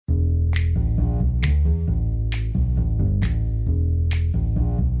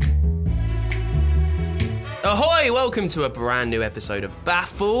Ahoy! Welcome to a brand new episode of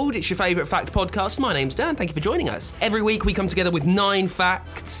Baffled. It's your favourite fact podcast. My name's Dan. Thank you for joining us. Every week we come together with 9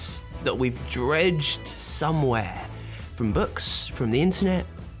 facts that we've dredged somewhere. From books, from the internet.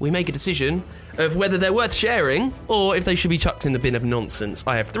 We make a decision of whether they're worth sharing or if they should be chucked in the bin of nonsense.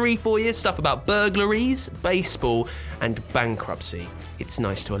 I have 3 for you. Stuff about burglaries, baseball and bankruptcy. It's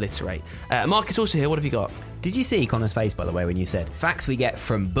nice to alliterate. Mark is also here. What have you got? Did you see Connor's face, by the way, when you said facts we get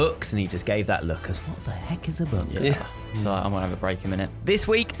from books, and he just gave that look as what the heck is a book? Yeah. So I'm going to have a break in a minute. This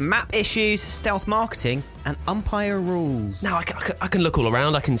week, map issues, stealth marketing, and umpire rules. Now, I can look all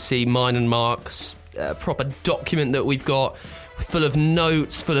around. I can see mine and Mark's proper document that we've got, full of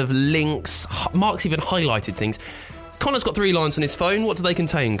notes, full of links. Mark's even highlighted things. Connor's got 3 lines on his phone. What do they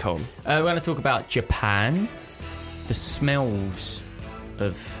contain, Con? We're going to talk about Japan, the smells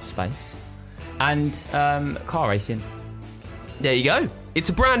of space, and car racing. There you go. It's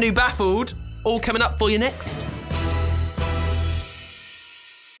a brand new Baffled. All coming up for you next.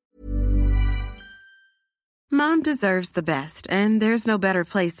 Mom deserves the best, and there's no better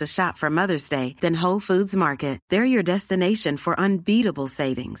place to shop for Mother's Day than Whole Foods Market. They're your destination for unbeatable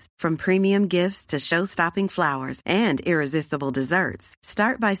savings, from premium gifts to show-stopping flowers and irresistible desserts.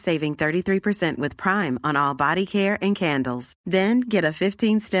 Start by saving 33% with Prime on all body care and candles. Then get a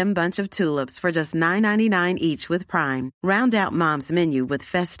 15-stem bunch of tulips for just $9.99 each with Prime. Round out Mom's menu with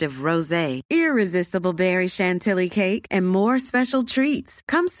festive rosé, irresistible berry chantilly cake, and more special treats.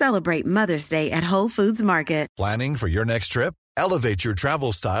 Come celebrate Mother's Day at Whole Foods Market. Planning for your next trip? Elevate your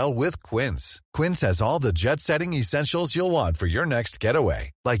travel style with Quince. Quince has all the jet-setting essentials you'll want for your next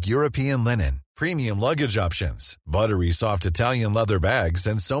getaway, like European linen, premium luggage options, buttery soft Italian leather bags,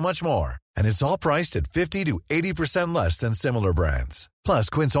 and so much more. And it's all priced at 50 to 80% less than similar brands. Plus,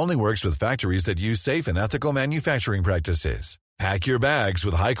 Quince only works with factories that use safe and ethical manufacturing practices. Pack your bags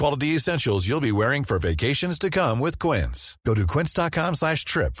with high-quality essentials you'll be wearing for vacations to come with Quince. Go to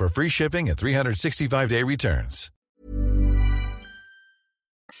quince.com/trip for free shipping and 365-day returns.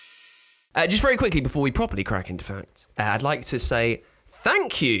 Just very quickly, before we properly crack into facts, I'd like to say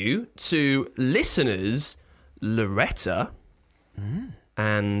thank you to listeners Loretta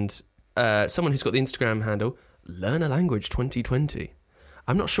and someone who's got the Instagram handle Learn a Language 2020.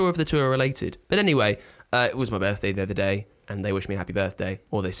 I'm not sure if the two are related. But anyway, it was my birthday the other day, and they wished me a happy birthday,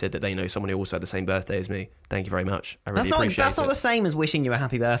 or they said that they know someone who also had the same birthday as me. Thank you very much. I really appreciate it. That's not the same as wishing you a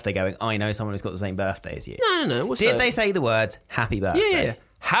happy birthday going, I know someone who's got the same birthday as you. No. Did they say the words, happy birthday? Yeah.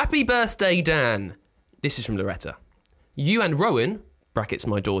 Happy birthday, Dan. This is from Loretta. You and Rowan, brackets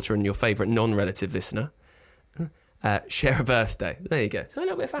my daughter and your favourite non-relative listener, share a birthday. There you go. So a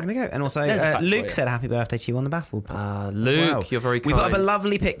little bit of facts. There we go. And also, Luke said happy birthday to you on the Baffled Pod. Luke, you're very kind. We've got up a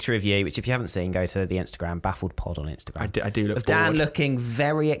lovely picture of you, which if you haven't seen, go to the Instagram, Baffled Pod on Instagram. I do look of forward. Dan looking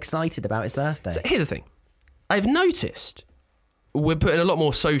very excited about his birthday. So here's the thing. I've noticed we're putting a lot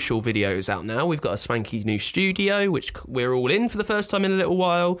more social videos out now. We've got a swanky new studio, which we're all in for the first time in a little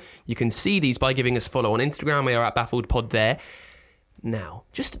while. You can see these by giving us a follow on Instagram. We are at Baffled Pod there. Now,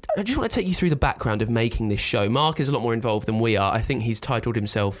 I just want to take you through the background of making this show. Mark is a lot more involved than we are. I think he's titled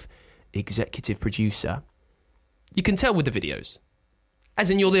himself executive producer. You can tell with the videos. As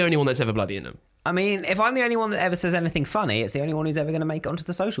in, you're the only one that's ever bloody in them. I mean, if I'm the only one that ever says anything funny, it's the only one who's ever going to make it onto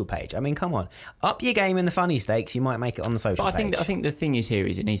the social page. I mean, come on. Up your game in the funny stakes, you might make it on the social page. I think the thing is here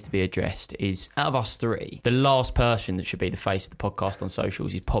is it needs to be addressed is, out of us 3, the last person that should be the face of the podcast on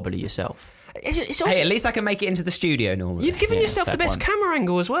socials is probably yourself. It's also, hey, at least I can make it into the studio normally. You've given yourself the best camera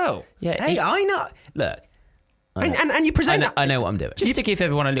angle as well. Yeah. Hey, I know. Look. And you present I know what I'm doing. Just to give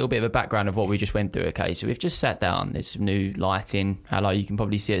everyone a little bit of a background of what we just went through, okay? So we've just sat down. There's some new lighting. Hello, you can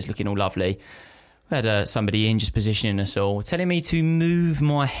probably see it's looking all lovely. We had somebody in just positioning us all, telling me to move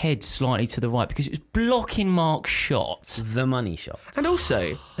my head slightly to the right because it was blocking Mark's shot. The money shot. And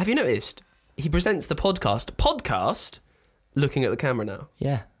also, have you noticed, he presents the podcast looking at the camera now.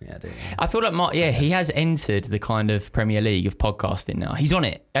 Yeah. Yeah, I do. I feel like Mark, he has entered the kind of Premier League of podcasting now. He's on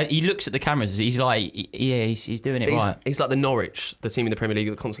it. He looks at the cameras. He's like, he's doing it right. He's like the Norwich, the team in the Premier League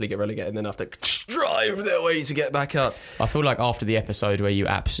that constantly get relegated and then have to strive their way to get back up. I feel like after the episode where you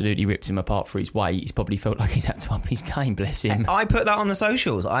absolutely ripped him apart for his weight, he's probably felt like he's had to up his game, bless him. I put that on the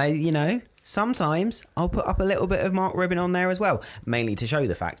socials. Sometimes I'll put up a little bit of Mark Ribbon on there as well, mainly to show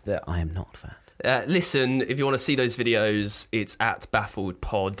the fact that I am not fat. Listen, if you want to see those videos, it's at Baffled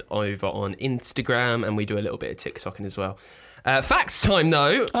Pod over on Instagram, and we do a little bit of TikToking as well. Facts time,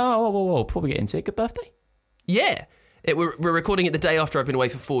 though. Oh, whoa. Before we get into it, good birthday. Yeah. We're recording it the day after I've been away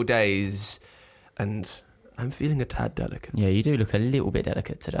for 4 days, and I'm feeling a tad delicate. Yeah, you do look a little bit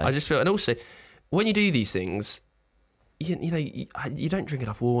delicate today. I just feel, and also, when you do these things, you don't drink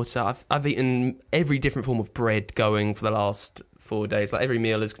enough water. I've eaten every different form of bread going for the last 4 days. Like every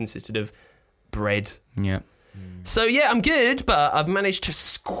meal has consisted of bread. Yeah. So yeah, I'm good, but I've managed to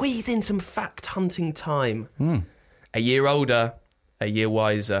squeeze in some fact hunting time. A year older, a year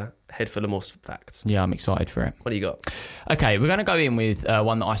wiser, head full of more facts. Yeah, I'm excited for it. What do you got? Okay, we're going to go in with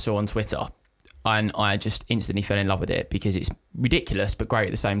one that I saw on Twitter, and I just instantly fell in love with it because it's ridiculous but great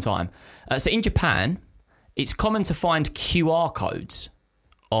at the same time. So in Japan, it's common to find QR codes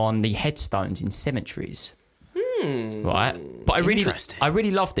on the headstones in cemeteries. Right, but I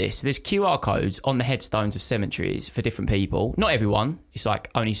really love this. There's QR codes on the headstones of cemeteries for different people. Not everyone. It's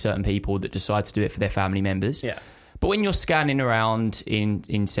like only certain people that decide to do it for their family members. Yeah. But when you're scanning around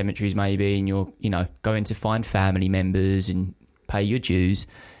in cemeteries, maybe, and you're going to find family members and pay your dues,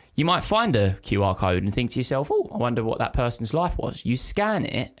 you might find a QR code and think to yourself, "Oh, I wonder what that person's life was." You scan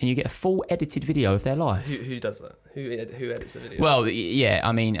it and you get a full edited video of their life. Who does that? Who edits the video? Well, yeah,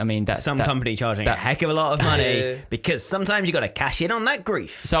 I mean that's Some company charging a heck of a lot of money Yeah. because sometimes you got to cash in on that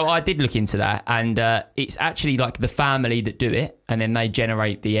grief. So I did look into that, and it's actually like the family that do it, and then they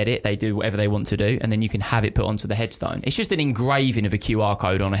generate the edit. They do whatever they want to do, and then you can have it put onto the headstone. It's just an engraving of a QR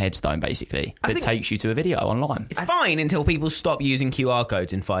code on a headstone, basically, that takes you to a video online. It's fine until people stop using QR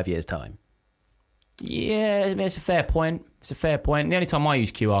codes in 5 years' time. Yeah, I mean, it's a fair point. It's a fair point. The only time I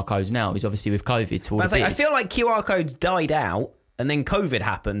use QR codes now is obviously with COVID. To all the I bits. feel like QR codes died out and then COVID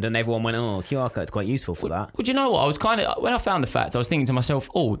happened and everyone went, oh, QR code's quite useful for that. Well, do you know what? I was when I found the fact, I was thinking to myself,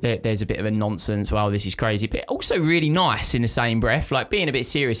 oh, there's a bit of a nonsense. Wow, this is crazy. But also really nice in the same breath. Like being a bit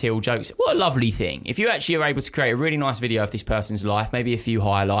serious here, all jokes. What a lovely thing. If you actually are able to create a really nice video of this person's life, maybe a few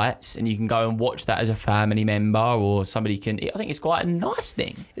highlights, and you can go and watch that as a family member or somebody can. I think it's quite a nice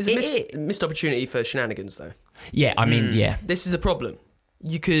thing. It's a missed opportunity for shenanigans, though. Yeah, I mean, yeah. This is a problem.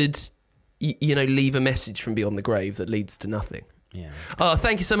 You could, leave a message from beyond the grave that leads to nothing. Yeah. Oh,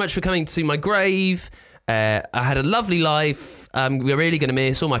 thank you so much for coming to my grave. I had a lovely life. We're really going to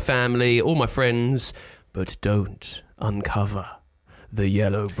miss all my family, all my friends, but don't uncover the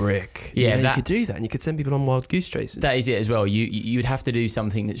yellow brick. Yeah, you could do that, and you could send people on wild goose chases. That is it as well. You would have to do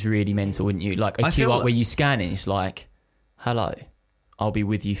something that's really mental, wouldn't you? Like a QR where you scan it, it's like, hello, I'll be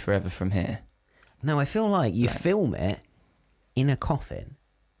with you forever from here. No, I feel like you film it in a coffin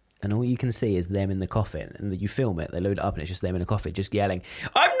and all you can see is them in the coffin, and you film it, they load it up and it's just them in a coffin just yelling,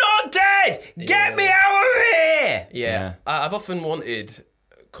 I'm not dead! Get me out of here! Yeah. I've often wanted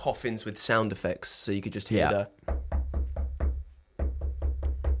coffins with sound effects so you could just hear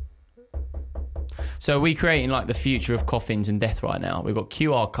So are we creating like the future of coffins and death right now? We've got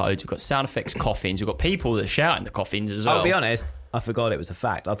QR codes, we've got sound effects coffins, we've got people that shout in the coffins as well. I'll be honest, I forgot it was a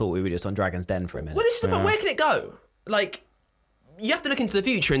fact. I thought we were just on Dragon's Den for a minute. Well, this is about where can it go? Like, you have to look into the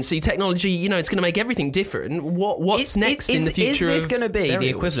future and see technology, it's going to make everything different. What's next in the future? Is this going to be burials? the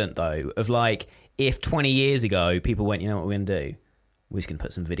equivalent, though, of like if 20 years ago people went, you know what we're going to do? We're just going to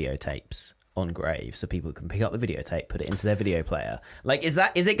put some videotapes on graves so people can pick up the videotape, put it into their video player. Like, is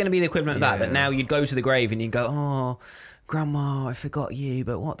it going to be the equivalent of that? That now you'd go to the grave and you'd go, oh, Grandma, I forgot you,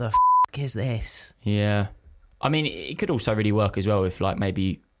 but what the f*** is this? Yeah. I mean, it could also really work as well if, like,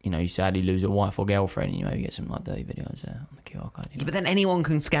 maybe, you sadly lose a wife or girlfriend and you maybe get some, like, dirty videos on the QR code. Yeah, but then anyone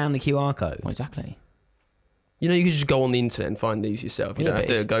can scan the QR code. Well, exactly. You could just go on the internet and find these yourself. You don't have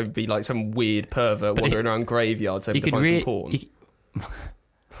to go be like some weird pervert wandering around graveyards hoping to find some porn.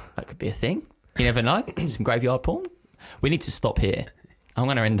 That could be a thing. You never know. Some graveyard porn. We need to stop here. I'm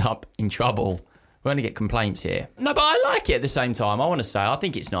going to end up in trouble. We're going to get complaints here. No, but I like it at the same time. I want to say, I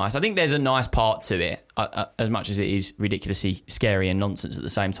think it's nice. I think there's a nice part to it, as much as it is ridiculously scary and nonsense at the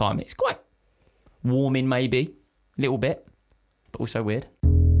same time. It's quite warming, maybe, a little bit, but also weird.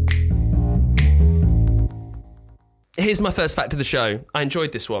 Here's my first fact of the show. I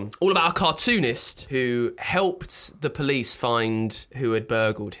enjoyed this one. All about a cartoonist who helped the police find who had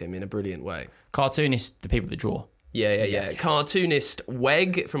burgled him in a brilliant way. Cartoonists, the people that draw. Yeah. Cartoonist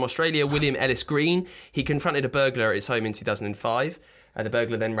Weg from Australia, William Ellis Green. He confronted a burglar at his home in 2005. The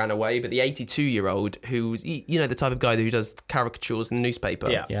burglar then ran away, but the 82-year-old, who's, the type of guy who does caricatures in the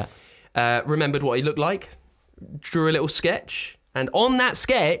newspaper, remembered what he looked like, drew a little sketch, and on that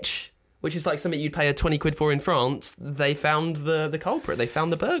sketch, which is like something you'd pay a 20 quid for in France, they found the culprit. They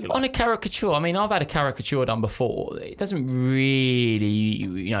found the burglar. On a caricature, I mean, I've had a caricature done before. It doesn't really,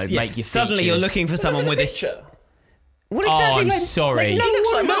 make you suddenly features. You're looking for someone with a picture. What exactly? I'm sorry. He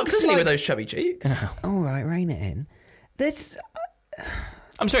looks like Mark, looks doesn't he, like- with those chubby cheeks? All right, rein it in. That's...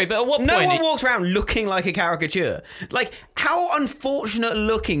 I'm sorry, but at what No point... one walks around looking like a caricature. Like, how unfortunate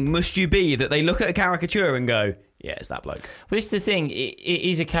looking must you be that they look at a caricature and go, Yeah, it's that bloke. Well, this is the thing. It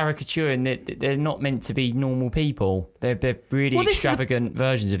is a caricature, and they're not meant to be normal people. They're really extravagant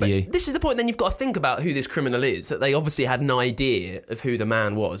versions of you. This is the point. Then you've got to think about who this criminal is. That they obviously had an idea of who the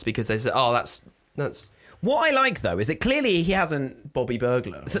man was because they said, "Oh, that's." What I like, though, is that clearly he hasn't... Bobby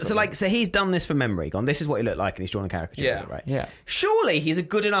Burglar. So he's done this from memory, gone, this is what he looked like, and he's drawn a caricature of it, right? Yeah. Surely he's a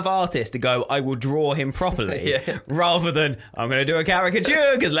good enough artist to go, I will draw him properly, rather than, I'm going to do a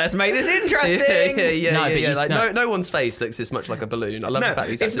caricature, because let's make this interesting. No one's face looks this much like a balloon. I love the fact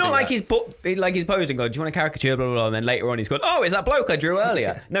he's it's not like he's posed and gone, do you want a caricature, blah, blah, blah, and then later on he's gone, oh, it's that bloke I drew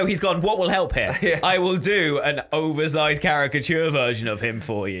earlier. No, he's gone, what will help here? I will do an oversized caricature version of him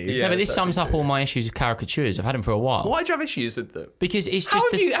for you. Yeah, but this sums up all my issues with caricatures. I've had them for a while. Why do you have issues with them? Because it's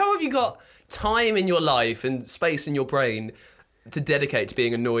just... How have you got time in your life and space in your brain to dedicate to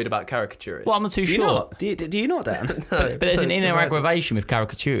being annoyed about caricaturists? Well, I'm not too sure. Do you not, Dan? But there's an inner aggravation with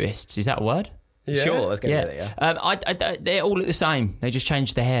caricaturists. Is that a word? Yeah. Sure, let's go with it, yeah. They all look the same. They just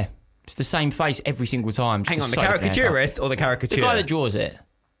change the hair. It's the same face every single time. Hang on, the caricaturist or the caricature? The guy that draws it.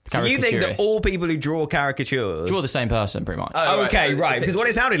 So you think that all people who draw caricatures... Draw the same person, pretty much. Oh, okay, right. Because what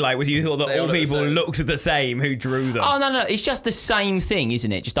it sounded like was you thought that all people looked the same who drew them. Oh, no. It's just the same thing,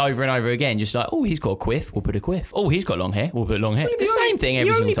 isn't it? Just over and over again. Just like, oh, he's got a quiff. We'll put a quiff. Oh, he's got long hair. We'll put long hair. The same thing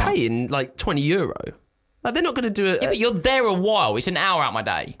every single time. You're only paying like €20. Like, they're not going to do it. Yeah, but you're there a while. It's an hour out my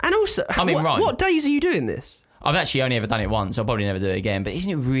day. And also, what days are you doing this? I've actually only ever done it once. I'll probably never do it again. But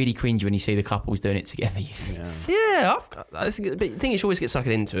isn't it really cringe when you see the couples doing it together? I think, but the thing is, you always get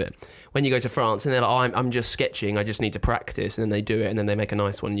suckered into it when you go to France and they're like, I'm just sketching, I just need to practice, and then they do it, and then they make a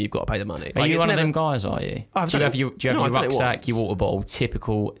nice one, and you've got to pay the money. Are you one of them guys, are you? Do you have your rucksack, your water bottle,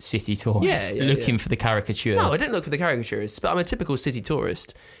 typical city tourist, looking for the caricature? No, I don't look for the caricaturists, but I'm a typical city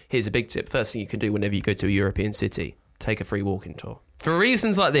tourist. Here's a big tip. First thing you can do whenever you go to a European city, take a free walking tour. For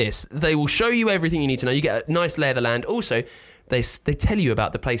reasons like this, they will show you everything you need to know. You get a nice lay of the land. Also, they tell you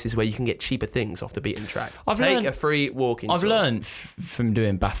about the places where you can get cheaper things off the beaten track. Take a free walking tour. I've learned from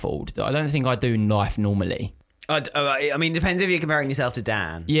doing Baffled that I don't think I do life normally. I mean, it depends if you're comparing yourself to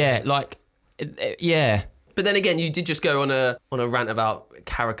Dan. Yeah, yeah. But then again, you did just go on a rant about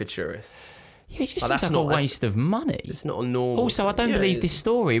caricaturists. Yeah, it just seems like a waste of money. It's not a normal... Also, I don't believe this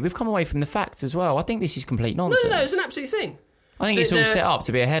story. We've come away from the facts as well. I think this is complete nonsense. No, it's an absolute thing. I think it's all set up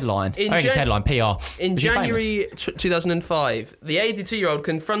to be a headline. I think it's headline PR. In January 2005, the 82-year-old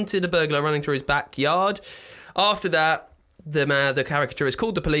confronted a burglar running through his backyard. After that, the caricaturist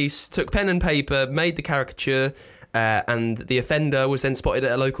called the police, took pen and paper, made the caricature, and the offender was then spotted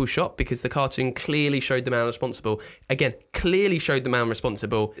at a local shop because the cartoon clearly showed the man responsible. Again, clearly showed the man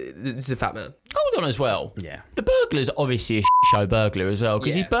responsible. This is a fat man. Hold on as well. Yeah. The burglar's obviously a show burglar as well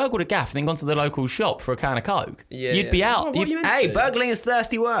because he's burgled a gaff and then gone to the local shop for a can of Coke. Yeah, You'd be out. Hey, burgling is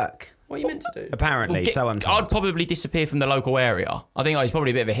thirsty work. What are you meant to do? Apparently, so I'm told. I'd probably disappear from the local area. I think he's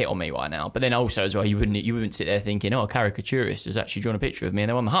probably a bit of a hit on me right now. But then also as well, you wouldn't sit there thinking, oh, a caricaturist has actually drawn a picture of me and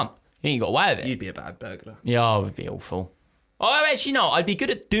they're on the hunt. You think you got away with it. You'd be a bad burglar. Yeah, I would be awful. Oh, actually, no. I'd be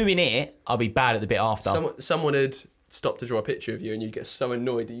good at doing it. I'd be bad at the bit after. Someone had stopped to draw a picture of you and you'd get so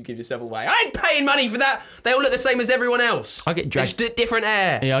annoyed that you give yourself away. I ain't paying money for that. They all look the same as everyone else. I get dragged. Just different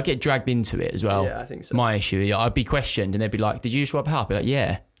hair. Yeah, I get dragged into it as well. Yeah, I think so. My issue. Yeah, I'd be questioned and they'd be like, did you just rub her up? I'd be like,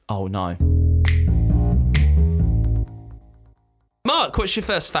 yeah. Oh, no. Mark, what's your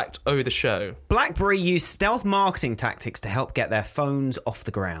first fact over the show? BlackBerry used stealth marketing tactics to help get their phones off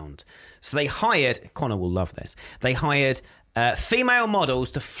the ground. So they hired, Connor will love this, they hired female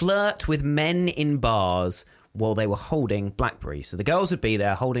models to flirt with men in bars while they were holding BlackBerries. So the girls would be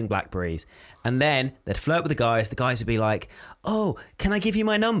there holding BlackBerries, and then they'd flirt with the guys would be like, oh, can I give you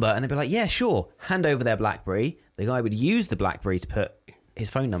my number? And they'd be like, yeah, sure. Hand over their BlackBerry. The guy would use the BlackBerry to put his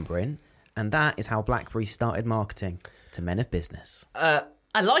phone number in, and that is how BlackBerry started marketing to men of business. I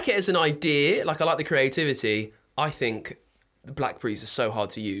like it as an idea. Like, I like the creativity. I think the BlackBerries are so hard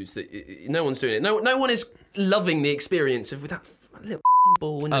to use that no one's doing it. No one is loving the experience of with that little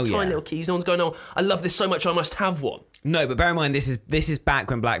ball and the tiny little keys. No one's going, oh, I love this so much, I must have one. No, but bear in mind, this is back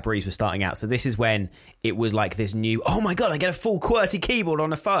when BlackBerries were starting out. So this is when it was like this new, oh my God, I get a full QWERTY keyboard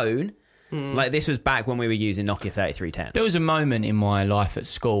on a phone. Like, this was back when we were using Nokia 3310. There was a moment in my life at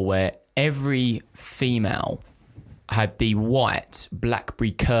school where every female had the white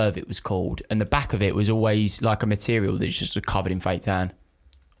BlackBerry Curve, it was called, and the back of it was always like a material that's just covered in fake tan.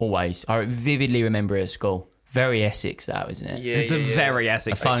 Always. I vividly remember it at school. Very Essex, that, isn't it? Yeah, it's a very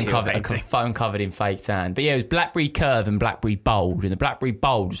Essex a phone covered in fake tan. But yeah, it was BlackBerry Curve and BlackBerry Bold, and the BlackBerry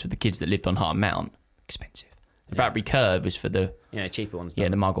Bold was for the kids that lived on Hart Mount. Expensive. The BlackBerry Curve was for the cheaper ones. Yeah,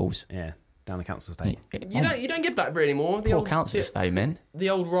 the muggles. Yeah, down the council estate. You don't get BlackBerry anymore. Poor council estate, man. The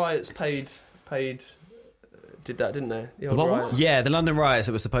old riots paid did that, didn't they? The old what? riots. Yeah, the London riots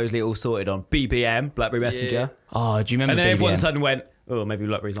that were supposedly all sorted on BBM, BlackBerry Messenger. Oh, do you remember And then BBM? everyone suddenly went, oh, maybe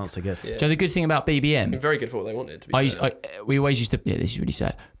Blackberries aren't so good. Yeah. Do you know the good thing about BBM? Very good for what they wanted. To be fair. We always used to. Yeah, this is really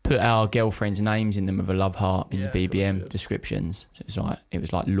sad. Put our girlfriends' names in them with a love heart in Yeah, the of course you BBM did. descriptions. So it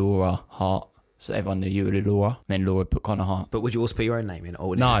was like Laura Hart. So everyone knew you were Laura. And then Laura put Connor Hart. But would you also put your own name in? Or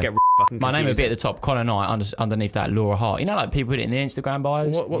would it No. just get fucking My name would be at confusing? the top. Connor Knight. Underneath that, Laura Hart. You know, like people put it in their Instagram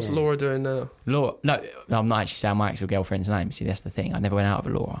bios. What's Laura doing now? Laura? No, I'm not actually saying my actual girlfriend's name. See, that's the thing. I never went out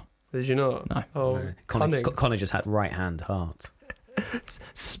with a Laura. Did you not? No. Oh, No. cunning. Connor just had right hand heart.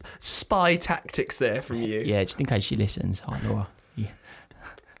 Spy tactics there from you. Yeah, just in case she listens. Hi, Laura. Yeah.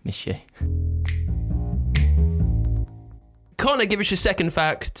 Miss you. Connor, give us your second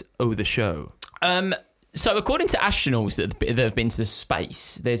fact of the show. So according to astronauts that have been to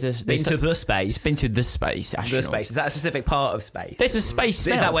space, there's Been to the space. been to the space. Astronauts. the space. Is that a specific part of space? There's a space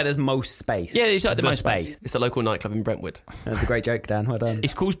smell. Is that where there's most space? Yeah, it's like the most space. It's the local nightclub in Brentwood. That's a great joke, Dan. Well done.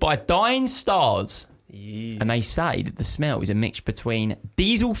 It's caused by dying stars, and they say that the smell is a mix between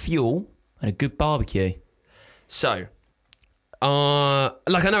diesel fuel and a good barbecue. So,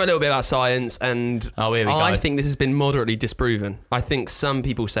 like I know a little bit about science, and Oh, here we I go. think this has been moderately disproven. I think some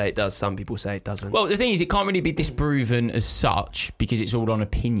people say it does, some people say it doesn't. Well, the thing is, it can't really be disproven as such because it's all on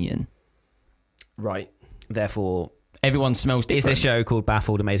opinion. Right. Therefore, Everyone smells is different. this show called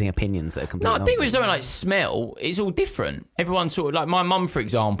Baffled Amazing Opinions that are completely No, I think with nonsense? something like smell, it's all different. Everyone sort of like my mum, for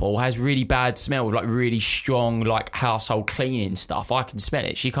example, has really bad smell with like really strong like household cleaning stuff. I can smell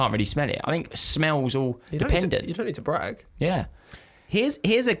it. She can't really smell it. I think smell's all You don't need dependent. to, you don't need to brag. Yeah. Here's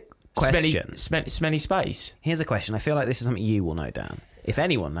a question. Smelly space. Here's a question. I feel like this is something you will know, Dan. If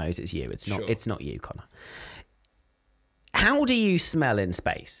anyone knows, it's you. It's not. Sure. It's not you, Connor. How do you smell in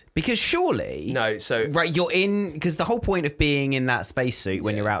space? Because surely, No, so right? You're in because the whole point of being in that spacesuit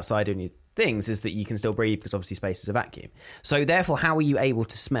when you're outside doing your things is that you can still breathe because obviously space is a vacuum. So therefore, how are you able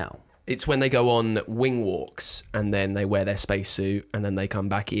to smell? it's when they go on wing walks and then they wear their spacesuit and then they come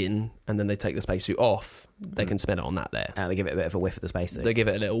back in and then they take the spacesuit off. They can smell it on that there. They give it a bit of a whiff of the spacesuit. They give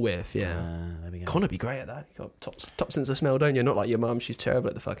it a little whiff, yeah. There we go. Connor be great at that. You got top sense of smell, don't you? Not like your mum. She's terrible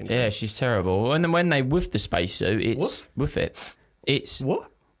at the fucking thing. Yeah, she's terrible. And then when they whiff the spacesuit, it's whiff it. It's What?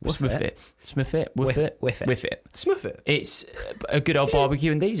 Whiff it. Sniff it. Whiff it. Whiff it. Whiff it. Smooth it. It's a good old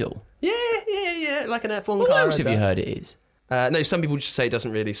barbecue and diesel. Yeah. Like an F1 What car. else have you heard it is? No, some people just say it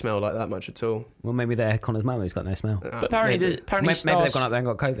doesn't really smell like that much at all. Well, maybe they're Connor's mum who's got no smell. But apparently, maybe. apparently Maybe stars, they've gone up there and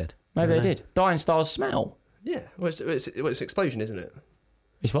got COVID. Maybe they did. Dying stars smell. Yeah. Well, it's an explosion, isn't it?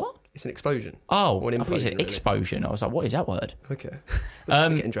 It's what? It's an explosion. Oh, Or an I thought you said implosion, really. explosion. I was like, what is that word? Okay. We're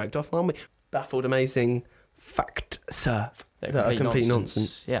getting dragged off, aren't we? Baffled, amazing fact, sir. That are complete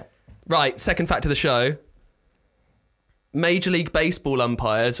nonsense. Yeah. Right, second fact of the show. Major League Baseball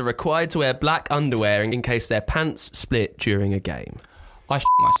umpires are required to wear black underwear in case their pants split during a game. I shit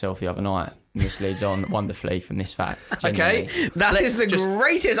myself the other night. And this leads on wonderfully from this fact. Okay? genuinely. That Let's is the just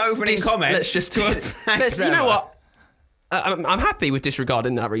greatest opening comment. Let's just to a let's, fact you know ever. what? I'm happy with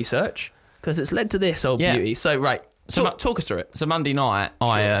disregarding that research because it's led to this old Yeah. beauty. So, right, So talk us through it. So Monday night,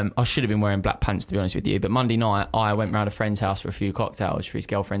 I should have been wearing black pants to be honest with you, but Monday night I went round a friend's house for a few cocktails for his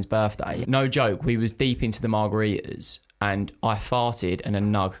girlfriend's birthday. No joke, we was deep into the margaritas and I farted and a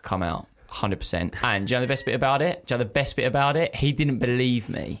nug come out, 100%. And do you know the best bit about it? He didn't believe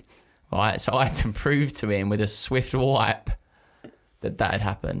me, right? So I had to prove to him with a swift wipe that had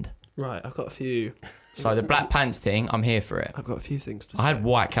happened. Right, I've got a few. So the black pants thing, I'm here for it. I've got a few things to say. I had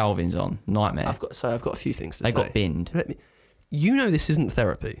white Calvins on, nightmare. I've got a few things to They say. got binned. You know this isn't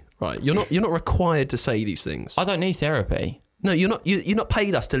therapy, right? You're not required to say these things. I don't need therapy. No, you're not. You're not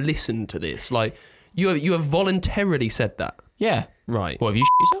paid us to listen to this. Like you have voluntarily said that, Yeah. right? What, have you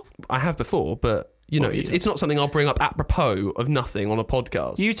shit yourself? I have before, but you know, What, it's not something I'll bring up apropos of nothing on a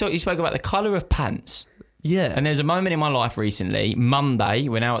podcast. You spoke about the colour of pants. yeah, And there's a moment in my life recently, Monday,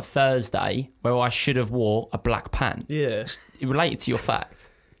 we're now at Thursday, where I should have wore a black pant. yeah, It related to your fact.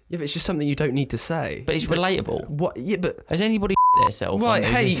 yeah. But it's just something you don't need to say. But it's relatable. What? Yeah, but Has anybody themselves? right.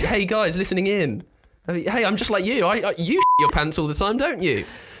 Hey, guys, listening in. Hey, I'm just like you. You your pants all the time, don't you?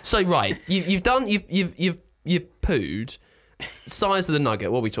 So right, you've pooed. Size of the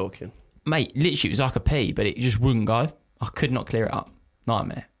nugget. What are we talking? Mate, literally, it was like a pee, but it just wouldn't go. I could not clear it up.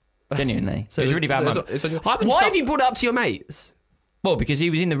 Nightmare. Genuinely. It was a really bad moment. Why have you brought it up to your mates? Well, because he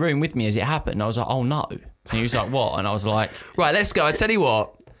was in the room with me as it happened. I was like, oh no. And he was like, what? And I was like, Right, let's go. I tell you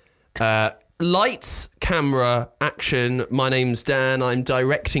what. Lights, camera, action. My name's Dan. I'm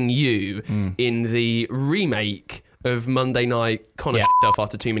directing you in the remake of Monday night Connor Yeah. stuff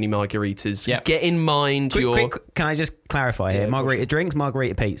after too many margaritas. Yeah. Get in mind your... Quick, can I just clarify here? Yeah, Margarita drinks,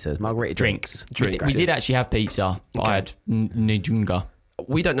 margarita pizzas, margarita drinks. Drinks. We did actually have pizza, but I had Njunga.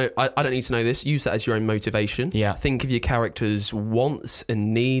 We don't know. I don't need to know this. Use that as your own motivation. Yeah. Think of your character's wants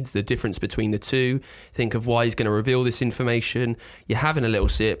and needs, the difference between the two. Think of why he's going to reveal this information. You're having a little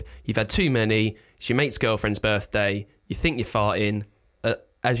sip. You've had too many. It's your mate's girlfriend's birthday. You think you're farting.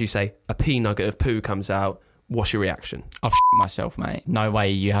 As you say, a pea nugget of poo comes out. What's your reaction? I've shit myself, mate. No way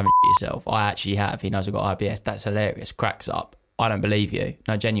you haven't shit yourself. I actually have. He knows I've got IBS. That's hilarious. Cracks up. I don't believe you.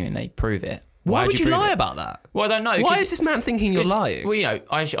 No, genuinely. Prove it. Why would you prove lie it? about that? Well, I don't know. Why is this man thinking you're lying? Well, you know,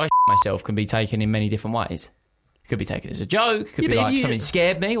 I shit myself can be taken in many different ways. It could be taken as a joke. It could Yeah, be but if like you- something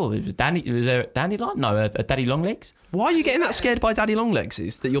scared me, or it was a dandelion? No, a daddy long legs. Why are you getting that scared by daddy long legs?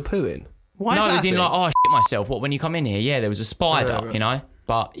 Is that you're pooing? Why is No, that as in thing? like, oh, I shit myself. What, when you come in here? Yeah, there was a spider, Right. you know?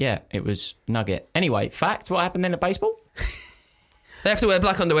 But yeah, it was nugget. Anyway, fact, what happened then at baseball? They have to wear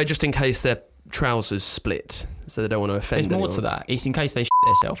black underwear just in case their trousers split, so they don't want to offend There's more anyone. to that. It's in case they shit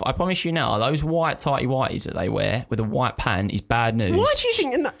themselves. I promise you now, those white tighty whities that they wear with a white pant is bad news. Why do you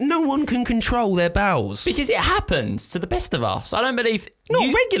think no one can control their bowels? Because it happens to the best of us. I don't believe...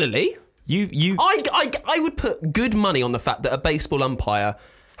 Not regularly. You I would put good money on the fact that a baseball umpire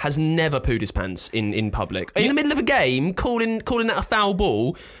has never pooed his pants in public. In the middle of a game, calling that a foul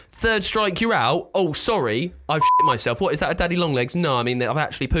ball, third strike, you're out. Oh, sorry, I've shit myself. What, is that a daddy long legs? No, I mean, I've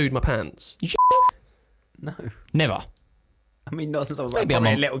actually pooed my pants. You shit yourself? No. Never. I mean, not since I was Maybe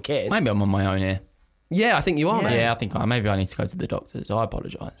probably I'm a little kid. Maybe I'm on my own here. Yeah, I think you are, mate. Yeah, I think maybe I need to go to the doctors. I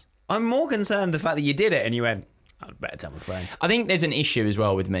apologise. I'm more concerned the fact that you did it and you went, I'd better tell my friend. I think there's an issue as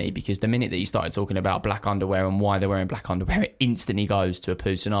well with me because the minute that you started talking about black underwear and why they're wearing black underwear, it instantly goes to a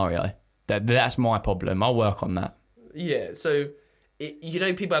poo scenario. That's my problem. I'll work on that. Yeah, so, you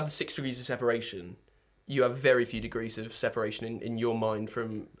know, people have the 6 degrees of separation. You have very few degrees of separation in your mind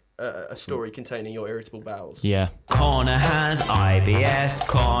from a story containing your irritable bowels. Yeah. Connor has IBS.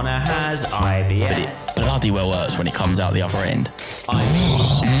 Connor has IBS. Bloody well works when it comes out the other end.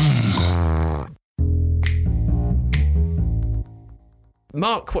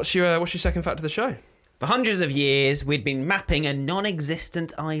 Mark, what's your second fact of the show? For hundreds of years, we'd been mapping a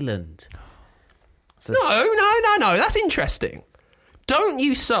non-existent island. So No, that's interesting. Don't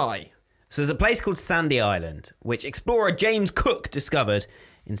you sigh. there's a place called Sandy Island, which explorer James Cook discovered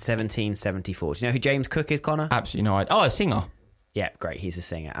in 1774. Do you know who James Cook is, Connor? Absolutely no idea. Oh, a singer. Yeah, great. He's a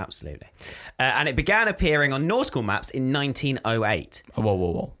singer, absolutely. And it began appearing on nautical maps in 1908. Oh,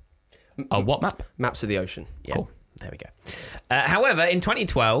 whoa. A what map? Maps of the ocean. Yeah, Cool. there we go. However, in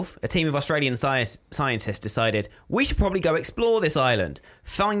 2012, a team of Australian scientists decided we should probably go explore this island,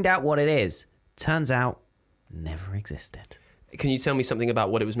 find out what it is. Turns out, never existed. Can you tell me something about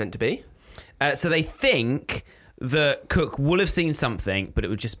what it was meant to be? So they think that Cook will have seen something, but it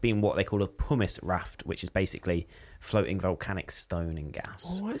would just been what they call a pumice raft, which is basically floating volcanic stone and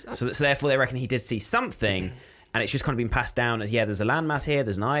gas. Oh, what is that? So therefore they reckon he did see something, and it's just kind of been passed down as, yeah, there's a landmass here,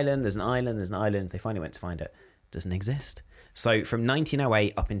 there's an island, there's an island, there's an island. They finally went to find it. Doesn't exist. So from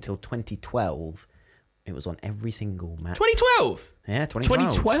 1908 up until 2012, it was on every single map. 2012. Yeah, 2012.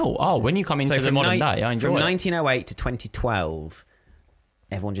 2012. Oh, when you come into the from modern ni- day, I enjoy From it. 1908 to 2012,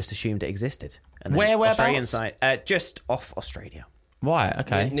 everyone just assumed it existed. And then Whereabouts? Australian side, just off Australia. Right,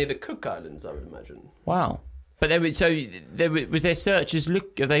 okay. Near the Cook Islands, I would imagine. Wow. But was there searchers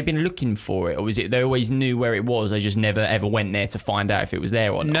have they been looking for it, or was it they always knew where it was? They just never ever went there to find out if it was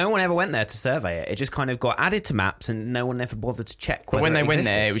there or not. No one ever went there to survey it. It just kind of got added to maps, and no one ever bothered to check. But Whether when they it went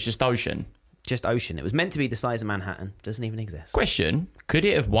existed. there, it was just ocean. just ocean. It was meant to be the size of Manhattan. Doesn't even exist. Question: could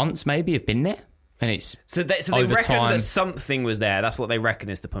it have once maybe have been there? And it's So they over reckon time. that something was there. That's what they reckon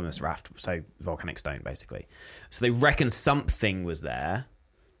is the pumice raft. So volcanic stone, basically. So they reckon something was there,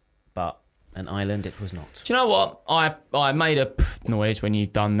 but an island it was not. Do you know what? I made a noise when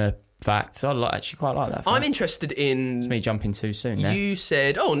you've done the facts. I actually quite like that. I'm fact. interested in... It's me jumping too soon there. You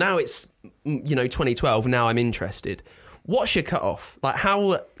said, oh, now it's, 2012, now I'm interested. What's your cut-off? Like,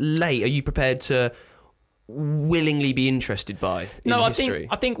 how late are you prepared to willingly be interested by in history?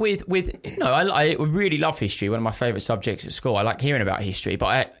 I think I really love history. One of my favourite subjects at school. I like hearing about history.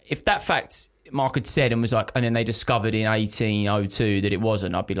 But if that fact Mark had said and was like, and then they discovered in 1802 that it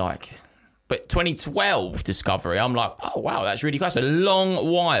wasn't, I'd be like... But 2012 discovery, I'm like, oh wow, that's really cool. It's a long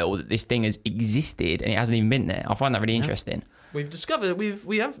while that this thing has existed and it hasn't even been there. I find that really interesting.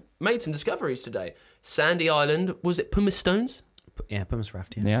 We have made some discoveries today. Sandy Island, was it pumice stones? Yeah, pumice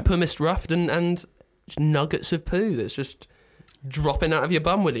raft. Yeah. Yeah. Pumice raft and just nuggets of poo that's just dropping out of your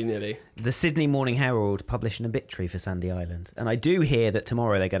bum willy-nilly. The Sydney Morning Herald published an obituary for Sandy Island, and I do hear that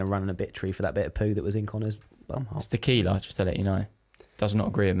tomorrow they're going to run an obituary for that bit of poo that was in Connor's bumhole. It's tequila, just to let you know. Does not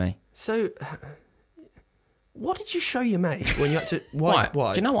agree with me. So, what did you show your mate when you had to? Why? Do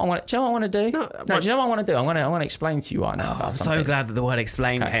you know what I want? Do you know what I want to do? No, do you know what I want to do? I want to explain to you right now about I'm something. so glad that the word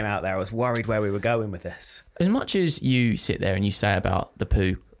explain Okay. came out there. I was worried where we were going with this. As much as you sit there and you say about the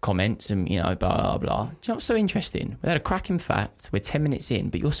poo comments and, you know, blah, blah, blah. Do you know what's so interesting? We had a cracking fact. We're 10 minutes in,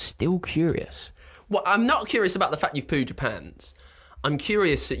 but you're still curious. Well, I'm not curious about the fact you've pooed your pants. I'm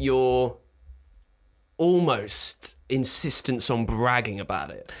curious at your almost insistence on bragging about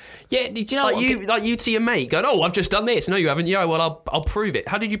it. Yeah, do you know what? Like you to your mate going, "Oh, I've just done this." No, you haven't. Yeah, well, I'll prove it.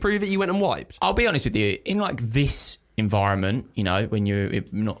 How did you prove it? You went and wiped. I'll be honest with you. In like this environment, you know, when you're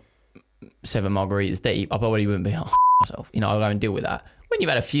not 7 margaritas deep, I probably wouldn't be myself. You know, I'll go and deal with that. When you've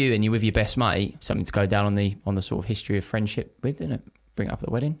had a few and you're with your best mate, something to go down on the sort of history of friendship with, isn't it? Bring it up at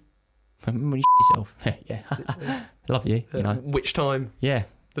the wedding. When you yourself. Yeah. Love you, you know. Which time? Yeah.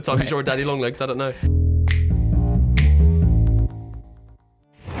 The time you saw a daddy long legs? I don't know.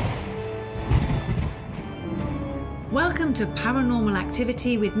 Welcome to Paranormal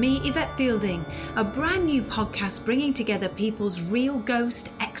Activity with me, Yvette Fielding, a brand new podcast bringing together people's real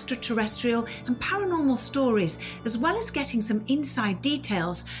ghost, extraterrestrial and paranormal stories, as well as getting some inside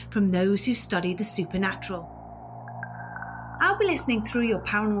details from those who study the supernatural. I'll be listening through your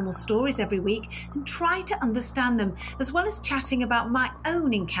paranormal stories every week and try to understand them, as well as chatting about my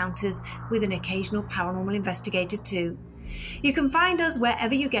own encounters with an occasional paranormal investigator too. You can find us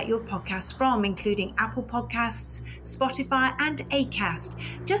wherever you get your podcasts from, including Apple Podcasts, Spotify and Acast.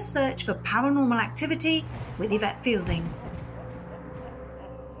 Just search for Paranormal Activity with Yvette Fielding.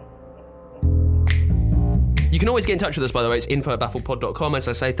 You can always get in touch with us, by the way. It's info@baffledpod.com. As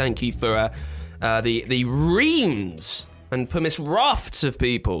I say, thank you for the reams and pumice rafts of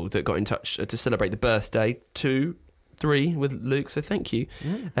people that got in touch to celebrate the birthday 2-3 with Luke. So thank you.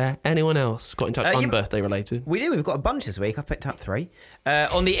 Anyone else got in touch birthday related? We do. We've got a bunch this week. I've picked up 3.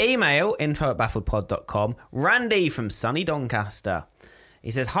 On the email, info@baffledpod.com, Randy from sunny Doncaster.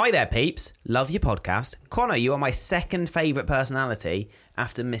 He says, "Hi there, peeps. Love your podcast. Connor, you are my second favourite personality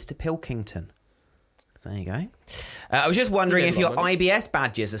after Mr. Pilkington." So there you go. I was just wondering if your IBS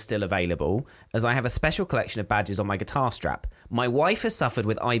badges are still available, as I have a special collection of badges on my guitar strap. My wife has suffered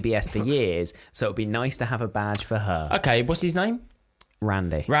with IBS for years, so it would be nice to have a badge for her. Okay, what's his name?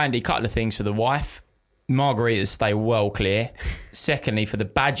 Randy. Randy, couple of things for the wife. Margaritas stay well clear. Secondly, for the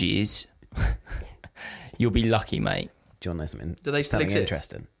badges, you'll be lucky, mate. Do you want to know something? Do they still something exist?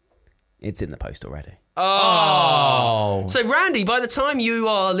 interesting? It's in the post already. Oh. So, Randy, by the time you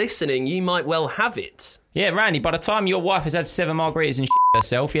are listening, you might well have it. Yeah, Randy, by the time your wife has had 7 margaritas and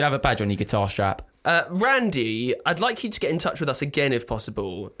herself, you'll have a badge on your guitar strap. Randy, I'd like you to get in touch with us again if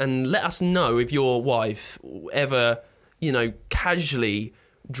possible and let us know if your wife ever, casually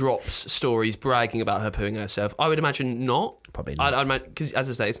drops stories bragging about her pooing herself. I would imagine not. Probably not. I'd imagine, because as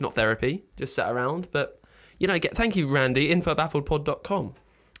I say, it's not therapy, just sat around. But, thank you, Randy, info@baffledpod.com.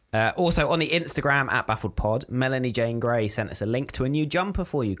 Also, on the Instagram @BaffledPod, Melanie Jane Gray sent us a link to a new jumper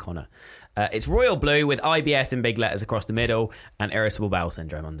for you, Connor. It's royal blue with IBS in big letters across the middle and irritable bowel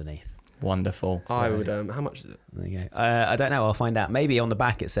syndrome underneath. Wonderful. I would, how much is it? There you go. I don't know, I'll find out. Maybe on the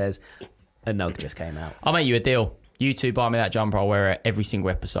back it says, a nug just came out. I'll make you a deal. You two buy me that jumper, I'll wear it every single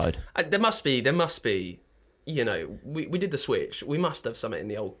episode. There must be, we did the switch. We must have something in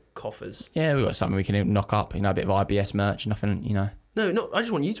the old coffers. Yeah, we've got something we can knock up, a bit of IBS merch, nothing, No, I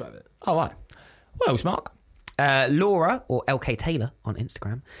just want you to have it. Oh, right. What else, Mark? Laura, or LK Taylor on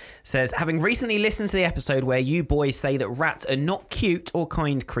Instagram, says, having recently listened to the episode where you boys say that rats are not cute or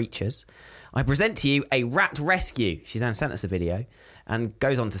kind creatures, I present to you a rat rescue. She then sent us a video and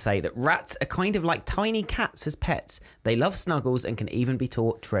goes on to say that rats are kind of like tiny cats as pets. They love snuggles and can even be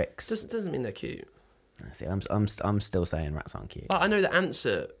taught tricks. Doesn't mean they're cute. See, I'm still saying rats aren't cute. I know that ants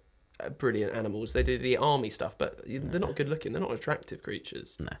are brilliant animals. They do the army stuff, but they're not good looking. They're not attractive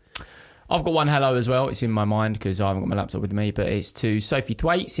creatures. No. I've got one hello as well. It's in my mind because I haven't got my laptop with me, but it's to Sophie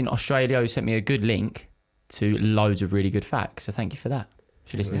Thwaites in Australia, who sent me a good link to loads of really good facts. So thank you for that.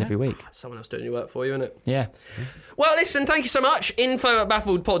 She listens every week. Someone else doing your work for you, isn't it? Yeah. Well, listen, thank you so much.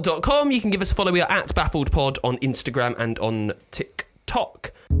 info@baffledpod.com. You can give us a follow. We are at BaffledPod on Instagram and on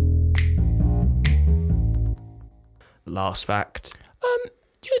TikTok. Last fact.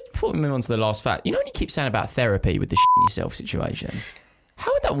 Just before we move on to the last fact, when you keep saying about therapy with the yourself situation,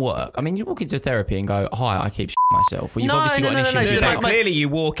 how would that work? I mean, you walk into therapy and go, "Hi, I keep myself." Well, you've obviously got an issue. No. with So that. Clearly, you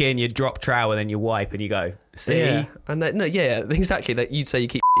walk in, you drop trowel, and then you wipe, and you go, "See." Yeah. And exactly. That you'd say you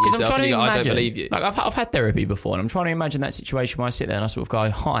keep Because yourself and you go, I don't believe you. Like I've had therapy before, and I'm trying to imagine that situation where I sit there and I sort of go,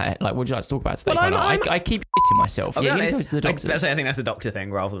 "Hi, like, what would you like to talk about today?" Well, I keep shitting myself. I'll be Yeah, you honest, go to the doctor. I think that's a doctor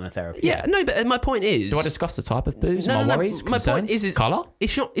thing rather than a therapist. Yeah, no, but my point is... Do I discuss the type of booze? No, my no, worries, my concerns, point is colour?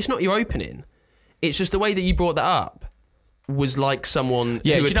 It's not your opening. It's just the way that you brought that up was like someone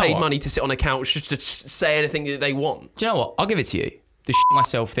Yeah, who do had you know paid what? money to sit on a couch just to say anything that they want. Do you know what? I'll give it to you. The shit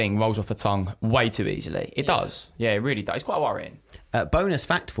myself thing rolls off the tongue way too easily. It does. Yeah, it really does. It's quite worrying. Bonus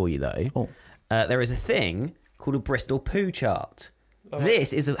fact for you, though. Oh. There is a thing called a Bristol poo chart.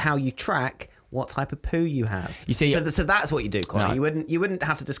 This is how you track what type of poo you have. You see- so that's what you do, Connor. No. You wouldn't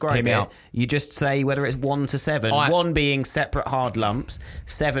have to describe Hear me it. out. You just say whether it's 1 to 7. 1 being separate hard lumps,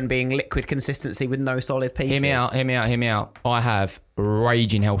 7 being liquid consistency with no solid pieces. Hear me out. I have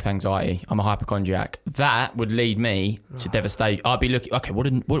raging health anxiety. I'm a hypochondriac. That would lead me to devastation. I'd be looking, okay, what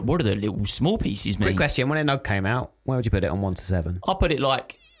are the little small pieces mean? Quick question: when a nug came out, where would you put it on 1 to 7? I'll put it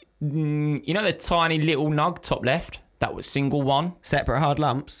like, you know the tiny little nug top left? That was single one. Separate hard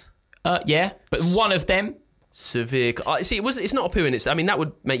lumps. Yeah, but one of them. Severe. See, it's not a poo in itself. I mean, that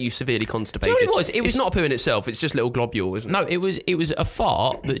would make you severely constipated. Do you know what it was? It's not a poo in itself. It's just little globule, isn't it? No, it was a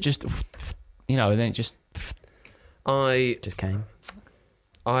fart that just, and then it just. Just came.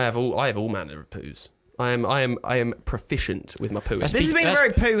 I have all manner of poos. I am proficient with my poo. That's This has been a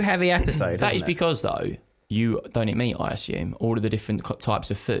very poo-heavy episode. That is hasn't it? because, though, you don't eat meat, I assume. All of the different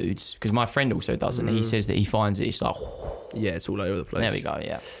types of foods. Because my friend also does, and he says that he finds it's like. Yeah, it's all over the place. There we go.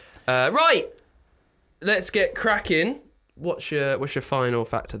 Yeah. Right, let's get cracking. What's your final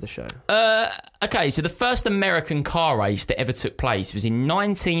fact of the show? Okay, so the first American car race that ever took place was in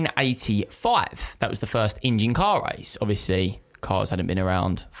 1985. That was the first engine car race. Obviously, cars hadn't been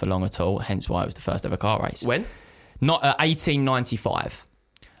around for long at all, hence why it was the first ever car race. When? Not 1895.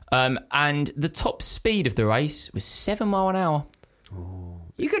 And the top speed of the race was 7 miles an hour.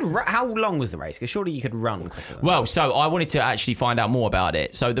 You could. How long was the race? Because surely you could run quicker. Well, so I wanted to actually find out more about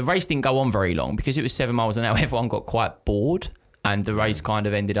it. So the race didn't go on very long because it was 7 miles an hour. Everyone got quite bored, and the race kind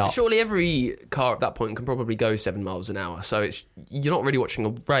of ended up. Surely every car at that point can probably go 7 miles an hour. So you're not really watching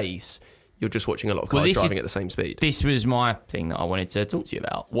a race. You're just watching a lot of cars driving at the same speed. This was my thing that I wanted to talk to you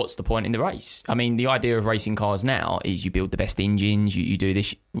about. What's the point in the race? I mean, the idea of racing cars now is you build the best engines, you do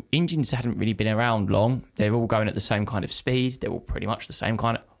this. Engines hadn't really been around long. They're all going at the same kind of speed. They're all pretty much the same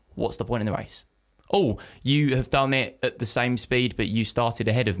kind of... What's the point in the race? Oh, you have done it at the same speed, but you started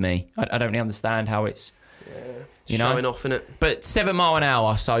ahead of me. I don't really understand how it's... Showing off, innit? But 7 miles an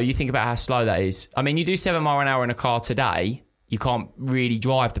hour, so you think about how slow that is. I mean, you do 7 miles an hour in a car today... You can't really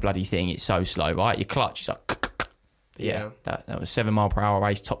drive the bloody thing. It's so slow, right? Your clutch is like... But yeah. That was 7 mile per hour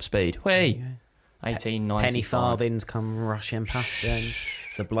race, top speed. Whee! 1895. Penny farthings come rushing past then.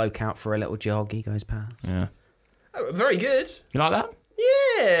 There's a bloke out for a little jog. He goes past. Yeah. Oh, very good. You like that?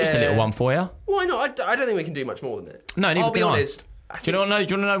 Yeah. Just a little one for you. Why not? I don't think we can do much more than that. No, neither I'll be can I. honest. Do you want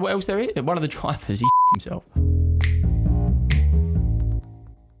to know what else there is? One of the drivers, he himself.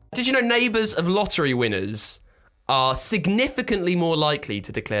 Did you know neighbours of lottery winners are significantly more likely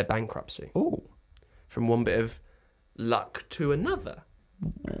to declare bankruptcy? Ooh. From one bit of luck to another.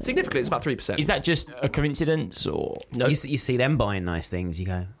 Significantly, it's about 3%. Is that just a coincidence or... No, You see them buying nice things. You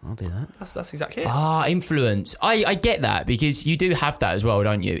go, I'll do that. that's exactly it. Influence. I get that because you do have that as well,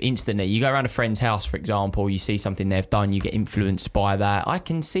 don't you? Instantly. You go around a friend's house, for example, you see something they've done, you get influenced by that. I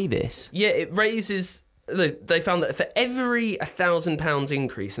can see this. Yeah, it raises... Look, they found that for every £1,000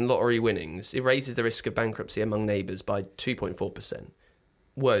 increase in lottery winnings, it raises the risk of bankruptcy among neighbours by 2.4%.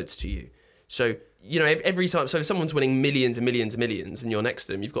 Words to you. So, you know, every time... So if someone's winning millions and millions and millions and you're next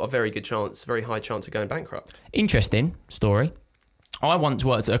to them, you've got a very good chance, very high chance of going bankrupt. Interesting story. I once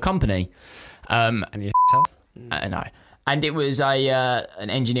worked at a company. And yourself? No. And it was an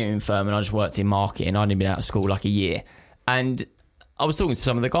engineering firm, and I just worked in marketing. I'd only been out of school like a year. And I was talking to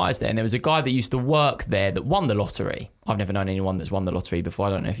some of the guys there, and there was a guy that used to work there that won the lottery. I've never known anyone that's won the lottery before. I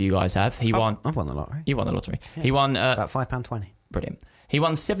don't know if you guys have. I've won the lottery. You won the lottery. Yeah. He won... About £5.20. Brilliant. He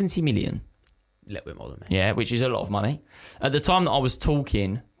won 70 million. A little bit more than me. Yeah, which is a lot of money. At the time that I was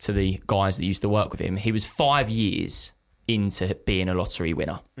talking to the guys that used to work with him, he was 5 years into being a lottery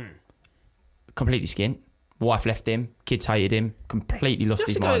winner. Completely skint. Wife left him. Kids hated him. Completely lost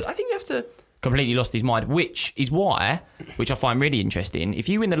his mind. I think you have to... Completely lost his mind, which is why, which I find really interesting, if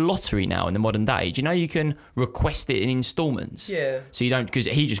you win the lottery now in the modern day, do you know you can request it in instalments? Yeah. So you don't, because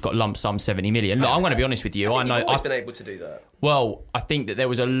he just got lump sum 70 million. Look, I'm going to be honest with you. I know. You've always been able to do that. Well, I think that there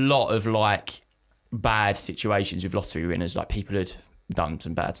was a lot of like bad situations with lottery winners, like people had done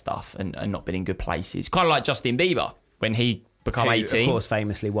some bad stuff and not been in good places. Kind of like Justin Bieber when he become Who, 18. Of course,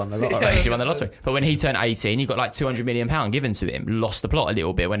 famously won the lottery. Famously won the lottery. But when he turned 18, he got like £200 million given to him. Lost the plot a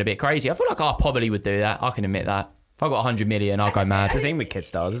little bit, went a bit crazy. I feel like I probably would do that. I can admit that. If I got 100 million, I'll go mad. That's the thing with kid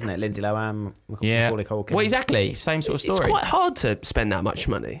stars, isn't it? Lindsay Lohan, Yeah. Macaulay Culkin. Well, exactly. Same sort of It's story. quite hard to spend that much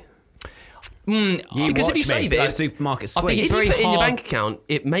money. Because if you save like it, supermarket I think sweet. it's if very you put it in your hard- bank account,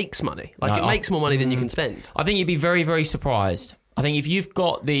 it makes money. Like No, it makes more money than you can spend. I think you'd be very, very surprised. I think if you've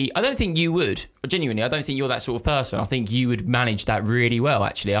got the... I don't think you would. Genuinely, I don't think you're that sort of person. I think you would manage that really well,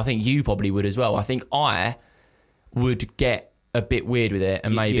 actually. I think you probably would as well. I think I would get a bit weird with it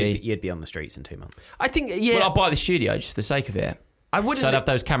and maybe... You'd be on the streets in 2 months. I think, yeah. Well, I'd buy the studio just for the sake of it. I wouldn't. So I'd have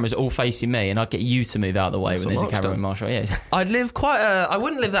those cameras all facing me and I'd get you to move out of the way when there's a what Mark's camera done. in Marshall. Yeah. I'd live quite a... I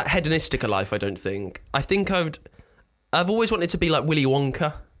wouldn't live that hedonistic a life, I don't think. I think I've always wanted to be like Willy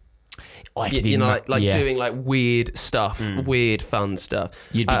Wonka. You know, like yeah. doing like weird stuff, weird fun stuff.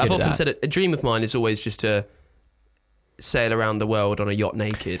 You'd be I've good at often that. said a dream of mine is always just to sail around the world on a yacht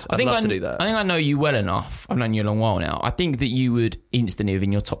naked. I'd love to do that. I think I know you well enough. I've known you a long while now. I think that you would instantly,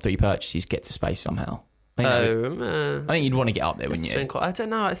 within your top 3 purchases, get to space somehow. I think you'd want to get up there, wouldn't you? I don't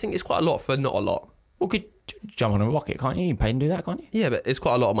know. I think it's quite a lot for not a lot. Well, could jump on a rocket, can't you? You can pay and do that, can't you? Yeah, but it's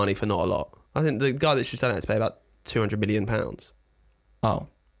quite a lot of money for not a lot. I think the guy that's just done it has to pay about £200 million. Oh.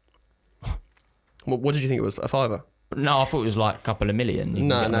 What did you think it was? A fiver? No, I thought it was like a couple of million. You can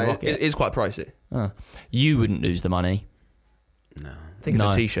get on a rocket. It is quite pricey. You wouldn't lose the money. Think No.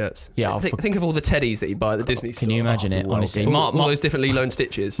 of the t-shirts. Yeah, think of all the teddies that you buy at the Disney store. Can you imagine it, honestly? All those different Lilo and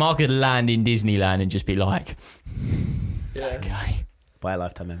Stitches. Mark could land in Disneyland and just be like, okay. Buy a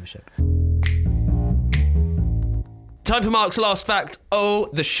lifetime membership. Time for Mark's last fact. Oh,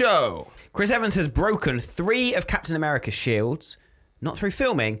 the show. Chris Evans has broken 3 of Captain America's shields, not through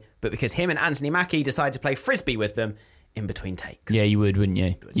filming, but because him and Anthony Mackie decided to play frisbee with them in between takes. Yeah, you would, wouldn't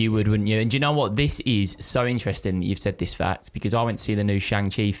you? You would, wouldn't you? And do you know what? This is so interesting that you've said this fact because I went to see the new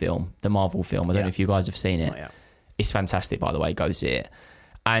Shang-Chi film, the Marvel film. I don't know if you guys have seen it. Oh, yeah. It's fantastic, by the way. Go see it.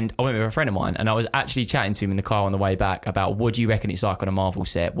 And I went with a friend of mine and I was actually chatting to him in the car on the way back about what do you reckon it's like on a Marvel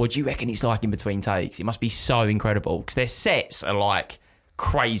set? What do you reckon it's like in between takes? It must be so incredible because their sets are like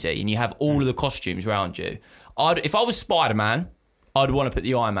crazy and you have all of the costumes around you. If I was Spider-Man, I'd want to put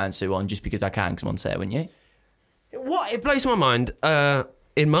the Iron Man suit on just because I can because I'm on set, wouldn't you? What? It blows my mind.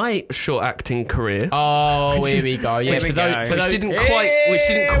 In my short acting career, Oh, here we go. Yeah, Here we for go. those- for which those-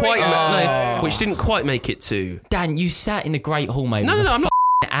 didn't quite make it to. Dan, you sat in the Great Hall, mate. No, with no, a I'm not.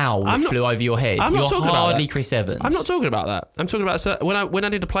 owl that I'm not- flew over your head. I'm not You're talking about hardly that. Chris Evans. I'm not talking about that. I'm talking about when I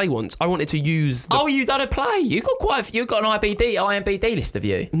did a play once. I wanted to use. Oh, you done a play? You got quite. You got an IMBD list of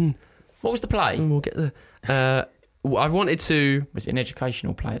you. What was the play? We'll get there. I wanted to. Was it an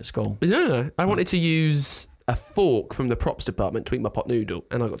educational play at school? No. I wanted to use a fork from the props department to eat my pot noodle,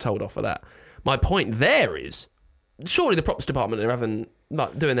 and I got told off for that. My point there is, surely the props department are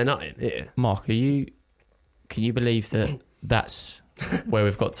doing their nutting here. Mark, can you believe that that's where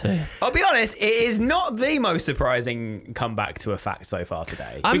we've got to? I'll be honest, it is not the most surprising comeback to a fact so far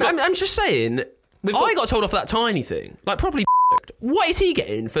today. I'm just saying. I got told off for that tiny thing, like properly. What is he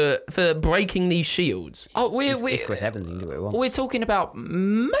getting for breaking these shields? Oh, It's Chris Evans, he can do what he wants. We're talking about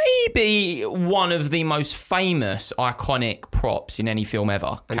maybe one of the most famous, iconic props in any film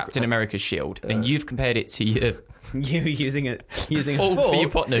ever, Captain America's shield, and you've compared it to your You using a Fork fork for your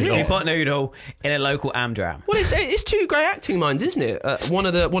pot noodle. for your pot noodle in a local Amdram. Well, it's two great acting minds, isn't it? One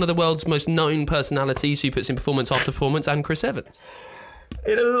of the world's most known personalities who puts in performance after performance, and Chris Evans.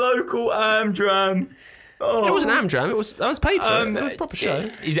 in a local Amdram. Oh. It wasn't Amdram. I was paid for it. It was a proper show.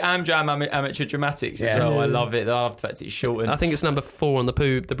 He's Amdram Amateur Dramatics as well. I love it. I love the fact it's shortened. I think it's number 4 on the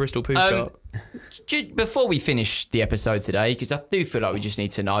Bristol poo chart. Before we finish the episode today, because I do feel like we just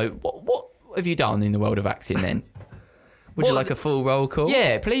need to know what have you done in the world of acting then? Would you like a full roll call?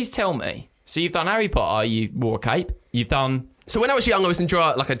 Yeah, please tell me. So you've done Harry Potter, you wore a cape, you've done... So when I was young, I was in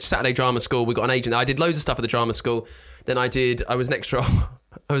a Saturday drama school. We got an agent. I did loads of stuff at the drama school. Then I was an extra.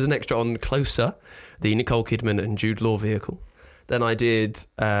 I was an extra on Closer, the Nicole Kidman and Jude Law vehicle. Then I did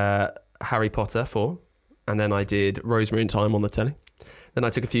Harry Potter 4, and then I did Rosemary in Time on the telly. Then I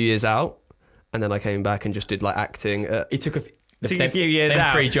took a few years out, and then I came back and just did like acting. It took a few years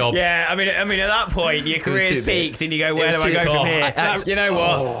out. 3 jobs. Yeah, I mean, at that point, your career's too big. peaked, and you go, where was do I too go big. from here? Oh, You know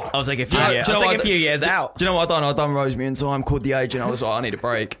what? I'll take a few years. do you know I'll what take a few years out. Do you know what I've done Rosemary in Time, called the agent. I was like, I need a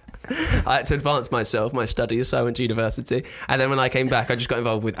break. I had to advance my studies, so I went to university. And then when I came back, I just got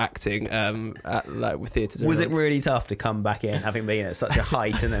involved with acting with theatres. Was it really tough to come back in, having been at such a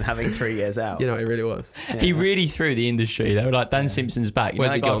height, and then having 3 years out? You know, it really was. He really threw the industry. They were like, Dan Simpson's back. You Where's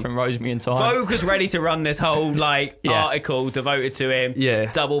know he that guy gone? from Rosemary in Time? Vogue was ready to run this whole Yeah. article devoted to him.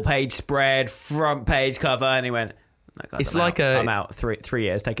 Yeah. Double page spread, front page cover, and he went, Like, guys, It's I'm like out. a- I'm out 3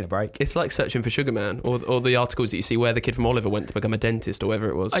 years taking a break. It's like searching for Sugar Man, or the articles that you see where the kid from Oliver went to become a dentist or whatever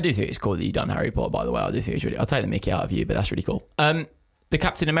it was. I do think it's cool that you've done Harry Potter, by the way. I do think it's really... I'll take the mickey out of you, but that's really cool. The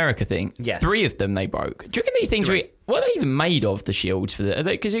Captain America thing, Yes. 3 of them they broke. Do you reckon these things what are they even made of, the shields?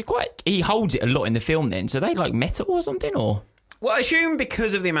 Because he holds it a lot in the film then. So they like metal or something, or... Well, I assume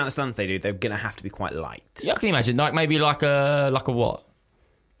because of the amount of stunts they do, they're going to have to be quite light. Yeah, I can imagine, like maybe like a what?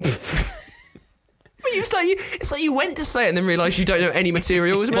 It's like you went to say it and then realised you don't know any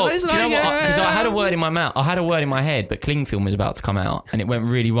materials. Well, It's do you know like, what? Because I had a word in my mouth. I had a word in my head, but cling film was about to come out, and it went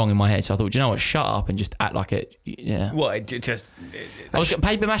really wrong in my head. So I thought, do you know what? Shut up and just act like it. Yeah. What? I was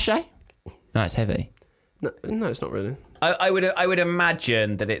paper mache. No, it's heavy. No, it's not really. I would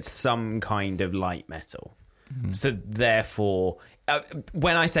imagine that it's some kind of light metal. So therefore,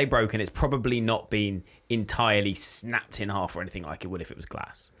 when I say broken, it's probably not been entirely snapped in half or anything like it would if it was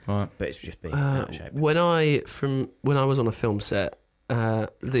glass. Right. But it's just been out of shape. When I was on a film set,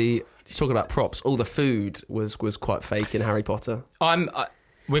 talking about props, all the food was quite fake in Harry Potter. We're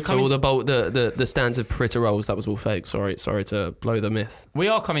So coming. all the stands of Pritter rolls, that was all fake. Sorry to blow the myth. We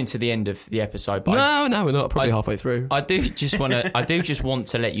are coming to the end of the episode, but No, we're not. Probably halfway through. I do just want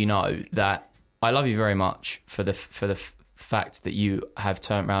to let you know that I love you very much for the fact that you have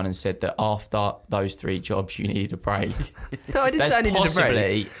turned around and said that after those 3 jobs you needed a break. No, I didn't say I needed a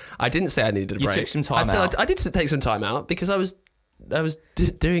break. I didn't say I needed a You break. took some time I said out. I did take some time out because I was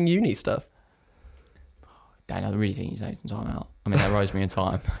doing uni stuff. Dan, I really think you take some time out. I mean, that rose me in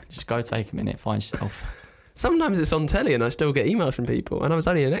time. Just go take a minute, find yourself. Sometimes it's on telly and I still get emails from people, and I was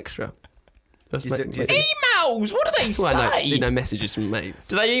only an extra. Emails? What do they say? Well, no, messages from mates.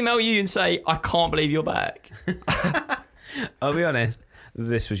 Do they email you and say, I can't believe you're back? I'll be honest,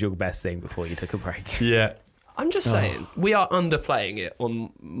 this was your best thing before you took a break. Yeah. I'm just saying, we are underplaying it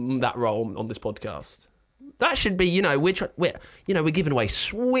on that role on this podcast. That should be, we're giving away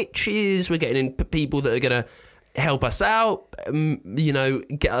switches. We're getting in people that are going to help us out.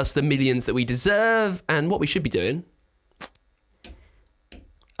 Get us the millions that we deserve. And what we should be doing.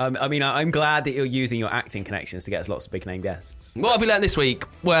 I'm glad that you're using your acting connections to get us lots of big name guests. What have we learned this week?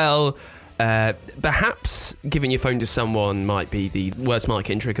 Well, perhaps giving your phone to someone might be the worst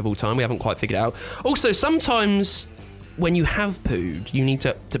marketing trick of all time. We haven't quite figured it out. Also, sometimes when you have pooed, you need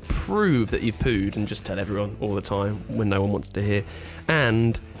to prove that you've pooed and just tell everyone all the time when no one wants to hear.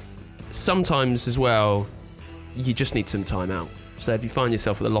 And sometimes as well, you just need some time out. So if you find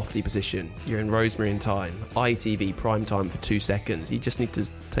yourself at a lofty position, you're in Rosemary and Thyme, ITV prime time for 2 seconds, you just need to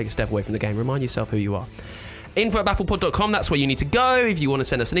take a step away from the game. Remind yourself who you are. info@baffledpod.com, that's where you need to go if you want to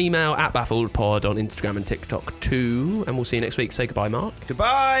send us an email, @baffledpod on Instagram and TikTok too. And we'll see you next week. Say goodbye, Mark.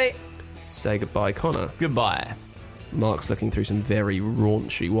 Goodbye! Say goodbye, Connor. Goodbye. Mark's looking through some very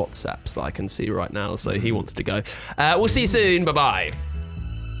raunchy WhatsApps that I can see right now, so he wants to go. We'll see you soon. Bye-bye.